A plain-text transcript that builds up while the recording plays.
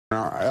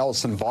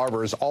Ellison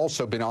Barber has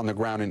also been on the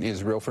ground in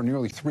Israel for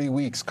nearly 3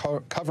 weeks,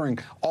 covering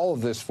all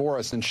of this for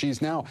us, and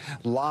she's now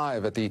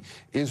live at the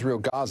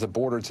Israel-Gaza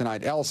border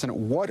tonight.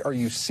 Ellison, what are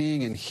you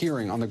seeing and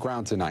hearing on the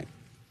ground tonight?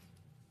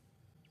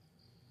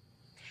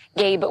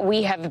 Gabe,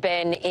 we have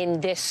been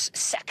in this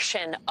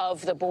section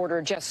of the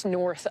border just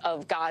north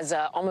of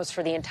Gaza almost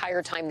for the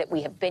entire time that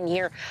we have been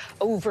here,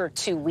 over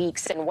 2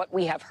 weeks. And what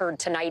we have heard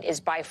tonight is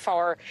by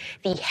far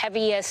the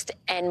heaviest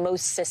and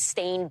most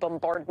sustained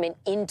bombardment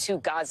into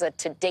Gaza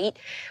to date.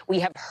 We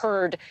have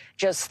heard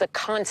just the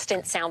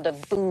constant sound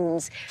of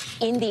booms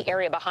in the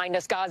area behind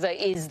us. Gaza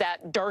is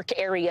that dark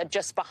area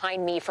just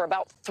behind me for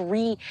about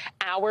 3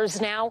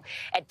 hours now.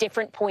 At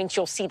different points,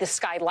 you'll see the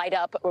sky light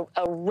up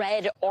a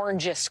red,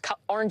 orangish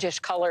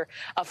color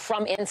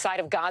from inside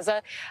of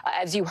Gaza.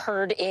 As you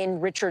heard in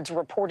Richard's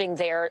reporting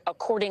there,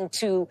 according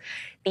to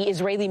the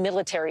Israeli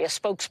military, a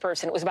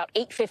spokesperson, it was about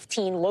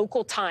 8:15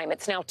 local time.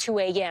 It's now 2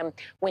 a.m.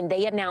 when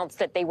they announced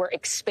that they were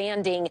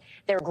expanding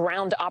their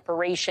ground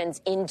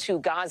operations into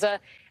Gaza.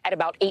 At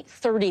about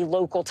 8:30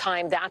 local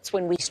time, that's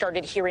when we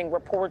started hearing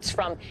reports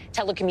from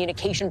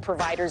telecommunication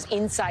providers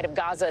inside of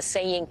Gaza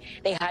saying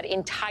they had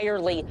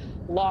entirely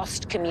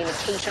lost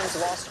communications,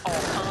 lost all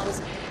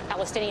comms.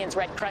 Palestinians'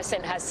 Red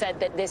Crescent has said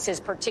that this is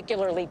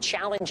particularly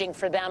challenging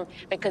for them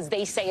because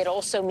they say it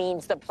also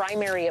means the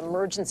primary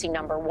emergency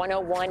number,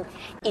 101,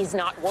 is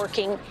not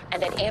working,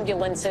 and that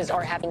ambulances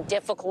are having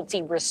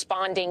difficulty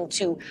responding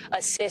to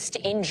assist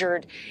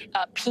injured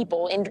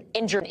people,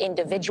 injured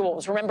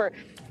individuals. Remember,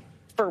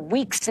 for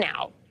weeks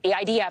now, the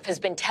IDF has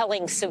been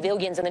telling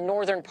civilians in the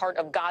northern part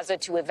of Gaza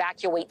to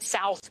evacuate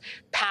south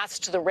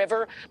past the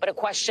river. But a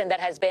question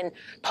that has been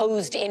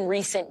posed in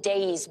recent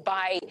days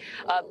by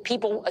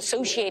people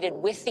associated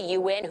with the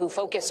UN who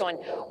focus on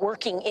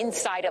working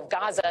inside of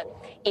Gaza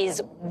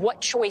is what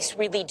choice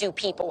really do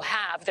people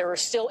have? There are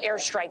still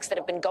airstrikes that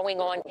have been going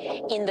on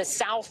in the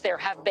south. There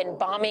have been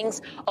bombings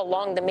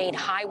along the main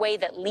highway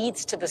that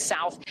leads to the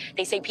south.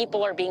 They say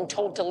people are being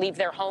told to leave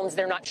their homes.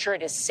 They're not sure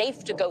it is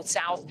safe to go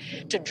south,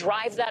 to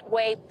drive that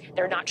way.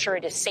 They're not sure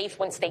it is safe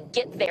once they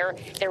get there.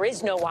 There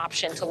is no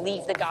option to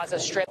leave the Gaza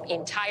Strip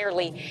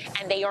entirely,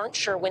 and they aren't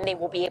sure when they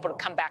will be able to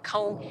come back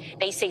home.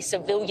 They say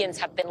civilians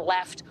have been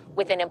left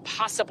with an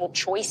impossible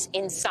choice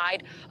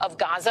inside of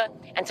Gaza.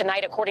 And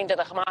tonight, according to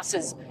the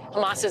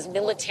Hamas's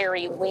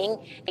military wing,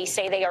 they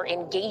say they are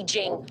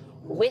engaging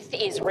with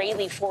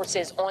Israeli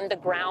forces on the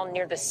ground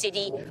near the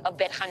city of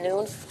Bet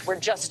Hanun. We're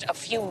just a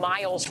few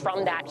miles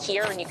from that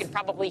here, and you can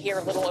probably hear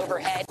a little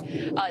overhead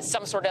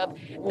some sort of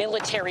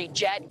military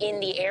jet in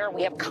the air.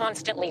 We have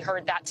constantly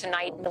heard that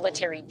tonight,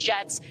 military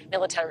jets,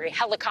 military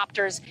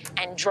helicopters,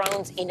 and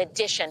drones, in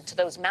addition to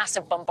those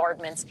massive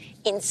bombardments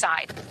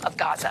inside of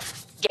Gaza.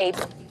 Gabe.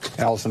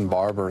 Ellison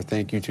Barber,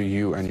 thank you to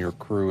you and your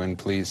crew, and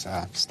please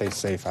stay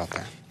safe out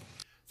there.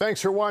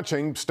 Thanks for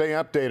watching. Stay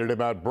updated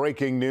about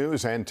breaking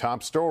news and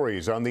top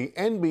stories on the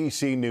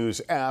NBC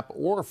News app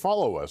or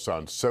follow us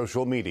on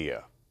social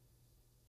media.